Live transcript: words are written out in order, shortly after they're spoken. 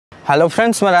Hello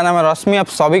friends, मेरा नाम है रश्मि। आप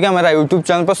सभी का मेरा यूट्यूब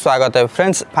चैनल पर स्वागत है।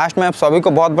 फ्रेंड्स, फर्स्ट मैं आप सभी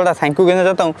को बहुत बड़ा थैंक यू कहना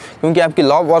चाहता हूं, क्योंकि आपकी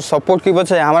लव और सपोर्ट की वजह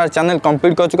से हमारा चैनल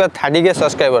कंप्लीट कर चुका है 30 के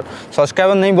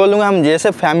सब्सक्राइबर नहीं बोलूँगा, हम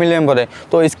जैसे फैमिली मेम्बर है।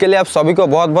 तो इसके लिए आप सभी को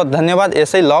बहुत बहुत धन्यवाद।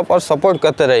 ऐसे ही लव और सपोर्ट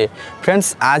करते रहिए।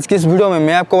 फ्रेंड्स, आज की इस वीडियो में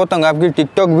मैं आपको बताऊँगा आपकी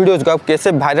टिकटॉक वीडियोज़ को आप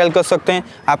कैसे वायरल कर सकते हैं,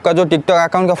 आपका जो टिकटॉक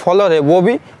अकाउंट का फॉलोअर है वो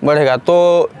भी बढ़ेगा।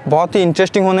 तो बहुत ही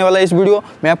इंटरेस्टिंग होने वाला है इस वीडियो।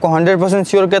 मैं आपको 100%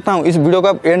 श्योर कहता हूँ, इस वीडियो को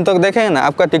आप एंड तक देखेंगे ना,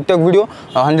 आपका टिकटॉक वीडियो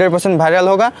 100% वायरल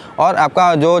होगा और आपका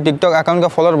जो टिकटॉक अकाउंट का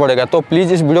फॉलोअर बढ़ेगा। तो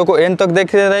प्लीज़ इस वीडियो को एंड तक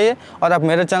देखते रहिए। और आप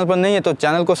मेरे चैनल पर नहीं है तो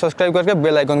चैनल को सब्सक्राइब करके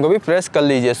बेल आइकन को भी प्रेस कर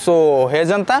लीजिए। सो है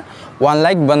जनता, 1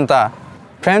 लाइक बनता।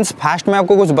 फ्रेंड्स, फास्ट में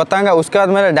आपको कुछ बताऊंगा, उसके बाद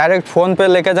मेरा डायरेक्ट फ़ोन पे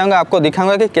लेकर जाऊंगा, आपको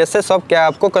दिखाऊंगा कि कैसे सब क्या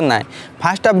आपको करना है।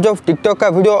 फास्ट आप जब टिकटॉक का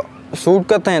वीडियो शूट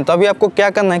करते हैं तभी आपको क्या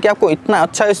करना है कि आपको इतना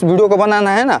अच्छा इस वीडियो को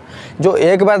बनाना है ना, जो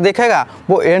एक बार देखेगा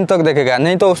वो एंड तक देखेगा,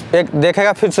 नहीं तो एक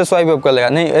देखेगा फिर से स्वाइप अप कर लेगा।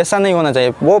 नहीं, ऐसा नहीं होना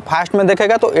चाहिए। वो फास्ट में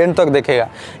देखेगा तो एंड तक देखेगा,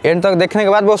 एंड तक देखने के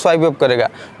बाद वो स्वाइप अप करेगा।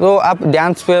 तो आप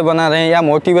डांस पे बना रहे हैं या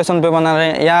मोटिवेशन पे बना रहे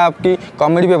हैं या आपकी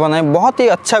कॉमेडी पे बना रहे हैं, बहुत ही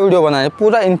अच्छा वीडियो बनाना है,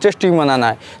 पूरा इंटरेस्टिंग बनाना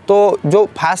है। तो जो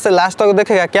फास्ट से लास्ट तक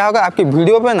देखेगा, क्या होगा आपकी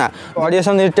वीडियो पे ना ऑडियंस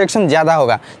रिटेक्शन ज़्यादा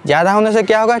होगा। ज़्यादा होने से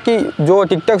क्या होगा कि जो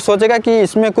टिकटॉक सोचेगा कि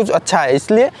इसमें कुछ अच्छा है,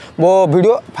 इसलिए वो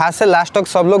वीडियो फास्ट से लास्ट तक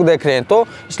सब लोग देख रहे हैं। तो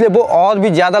इसलिए वो और भी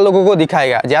ज़्यादा लोगों को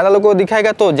दिखाएगा, ज़्यादा लोगों को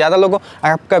दिखाएगा तो ज़्यादा लोगों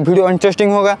आपका वीडियो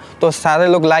इंटरेस्टिंग होगा, तो सारे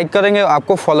लोग लाइक करेंगे,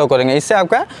 आपको फॉलो करेंगे। इससे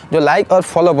आपका जो लाइक और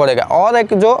फॉलो बढ़ेगा। और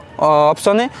एक जो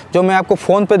ऑप्शन है जो मैं आपको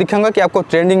फ़ोन पे दिखाऊंगा कि आपको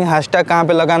ट्रेंडिंग हैशटैग कहाँ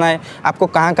पे लगाना है, आपको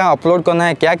कहाँ कहाँ अपलोड करना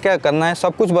है, क्या क्या करना है,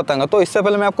 सब कुछ बताऊंगा। तो इससे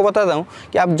पहले मैं आपको बताता हूँ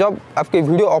कि आप जब आपकी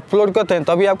वीडियो अपलोड करते हैं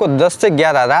तभी आपको 10 से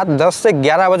 11 रात 10 से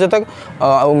 11 बजे तक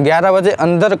 11 बजे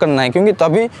अंदर करना है, क्योंकि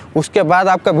तभी उसके बाद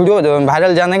आपका वीडियो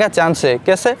वायरल जाने का चांस है।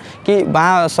 कैसे कि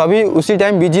वहाँ सभी उसी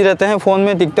टाइम बिजी रहते हैं, फ़ोन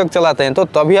में टिकटॉक चलाते हैं, तो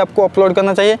तभी आपको अपलोड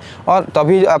करना चाहिए और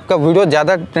तभी आपका वीडियो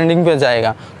ज़्यादा ट्रेंडिंग पे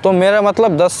जाएगा। तो मेरा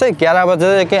मतलब 10 से 11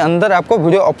 बजे के अंदर आपको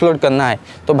वीडियो अपलोड करना है,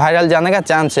 तो वायरल जाने का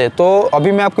चांस है। तो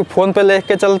अभी मैं आपके फ़ोन पे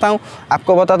लेके चलता हूँ,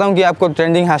 आपको बताता हूँ कि आपको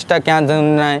ट्रेंडिंग हैशटैग क्या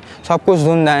ढूंढना है, सब कुछ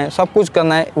ढूंढना है, सब कुछ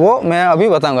करना है, वो मैं अभी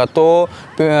बताऊँगा। तो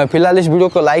फिलहाल इस वीडियो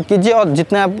को लाइक कीजिए और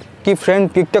जितने आपकी फ्रेंड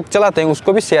टिकटॉक चलाते हैं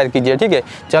उसको भी शेयर कीजिए, ठीक है।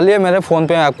 चलिए मेरे फ़ोन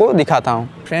पे आपको दिखाता हूँ।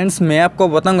 फ्रेंड्स, मैं आपको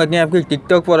बताऊंगा कि आपकी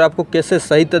टिकटॉक पर आपको कैसे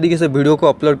सही तरीके से वीडियो को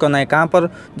अपलोड करना है, कहाँ पर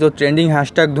जो ट्रेंडिंग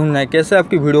हैशटैग ढूंढना है, कैसे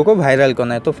आपकी वीडियो को वायरल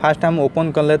करना है। तो फास्ट हम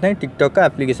ओपन कर लेते हैं टिकटॉक का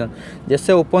एप्लीकेशन।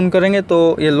 जैसे ओपन करेंगे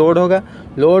तो ये लोड होगा।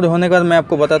 लोड होने के बाद मैं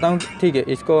आपको बताता हूँ, ठीक है।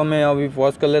 इसको मैं अभी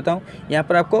पॉज कर लेता हूँ। यहाँ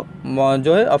पर आपको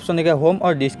जो है ऑप्शन दिखेगा होम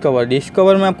और डिस्कवर।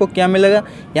 डिस्कवर में आपको क्या मिलेगा,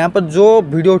 यहाँ पर जो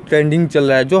वीडियो ट्रेंडिंग चल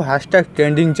रहा है, जो हैशटैग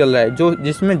ट्रेंडिंग चल रहा है, जो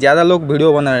जिसमें ज़्यादा लोग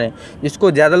वीडियो बना रहे हैं,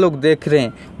 जिसको ज़्यादा लोग देख रहे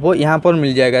हैं, वो यहाँ पर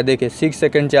मिल जाएगा। देखिए 6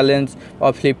 सेकंड चैलेंज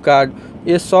और फ्लिपकार्ट,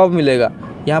 ये सब मिलेगा।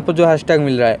 यहाँ पर जो हैशटैग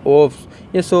मिल रहा है ओफ्स,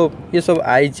 ये सब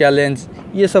आई चैलेंज,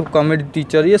 ये सब कॉमेडी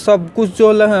टीचर, ये सब कुछ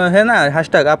जो है ना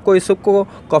हैशटैग, आपको इस सब को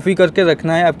कॉपी करके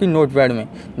रखना है आपकी नोटपैड में।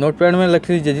 नोटपैड में लिख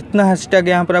लीजिए जितना हैशटैग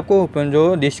यहाँ पर आपको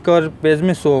जो डिस्कवर पेज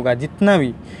में शो होगा, जितना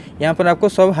भी यहाँ पर आपको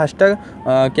सब हैशटैग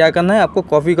क्या करना है, आपको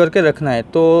कॉपी करके रखना है।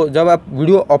 तो जब आप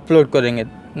वीडियो अपलोड करेंगे,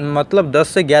 मतलब 10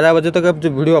 से 11 बजे तक आप जो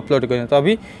वीडियो अपलोड करें, तो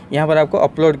अभी यहाँ पर आपको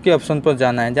अपलोड के ऑप्शन पर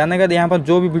जाना है। जाने के बाद यहाँ पर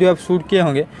जो भी वीडियो आप शूट किए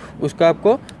होंगे उसका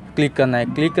आपको क्लिक करना है।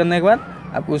 क्लिक करने के बाद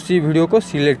आप उसी वीडियो को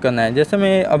सिलेक्ट करना है। जैसे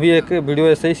मैं अभी एक वीडियो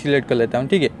ऐसे ही सिलेक्ट कर लेता हूँ,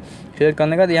 ठीक है। सिलेक्ट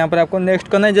करने के बाद यहाँ पर आपको नेक्स्ट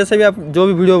करना है। जैसे भी आप जो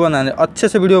भी वीडियो बनाना है, अच्छे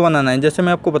से वीडियो बनाना है, जैसे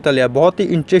मैं आपको बता लिया, बहुत ही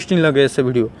इंटरेस्टिंग लगे ऐसे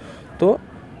वीडियो, तो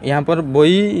यहाँ पर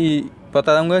वही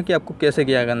बता दूँगा कि आपको कैसे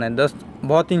क्या करना है।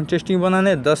 बहुत ही इंटरेस्टिंग बनाना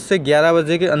है 10 से 11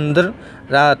 बजे के अंदर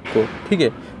रात को, ठीक है।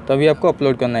 तभी आपको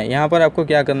अपलोड करना है। यहाँ पर आपको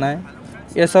क्या करना है,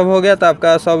 ये सब हो गया तो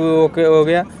आपका सब ओके हो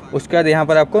गया। उसके बाद यहाँ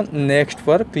पर आपको नेक्स्ट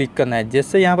पर क्लिक करना है।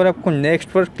 जैसे यहाँ पर आपको नेक्स्ट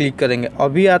पर क्लिक करेंगे,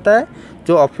 अभी आता है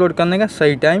जो अपलोड करने का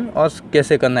सही टाइम और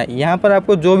कैसे करना है। यहाँ पर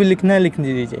आपको जो भी लिखना है लिख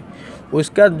दीजिए।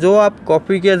 उसका जो आप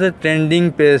कॉपी किए थे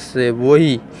ट्रेंडिंग पेज से,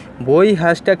 वही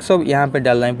हैशटैग सब यहाँ पर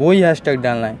डालना है, वही हैशटैग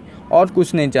डालना है और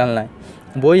कुछ नहीं डालना है,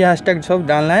 वही हैशटैग सब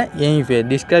डालना है यहीं पे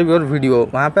डिस्क्राइब योर वीडियो।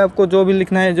 वहाँ पे आपको जो भी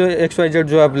लिखना है, जो XYZ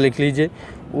जो आप लिख लीजिए।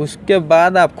 उसके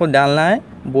बाद आपको डालना है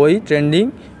वही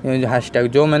ट्रेंडिंग हैशटैग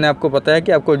जो मैंने आपको बताया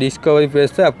कि आपको डिस्कवरी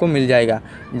पेज से आपको मिल जाएगा।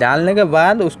 डालने के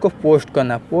बाद उसको पोस्ट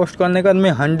करना। पोस्ट करने के बाद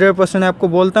मैं 100% आपको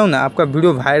बोलता हूँ ना, आपका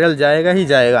वीडियो वायरल जाएगा ही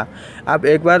जाएगा। आप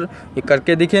एक बार ये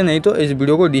करके देखिए, नहीं तो इस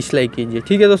वीडियो को डिसलाइक कीजिए,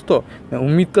 ठीक है दोस्तों। मैं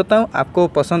उम्मीद करता हूँ आपको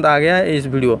पसंद आ गया है इस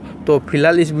वीडियो। तो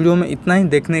फिलहाल इस वीडियो में इतना ही।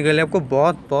 देखने के लिए आपको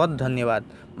बहुत बहुत धन्यवाद।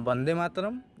 वंदे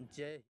मातरम, जय।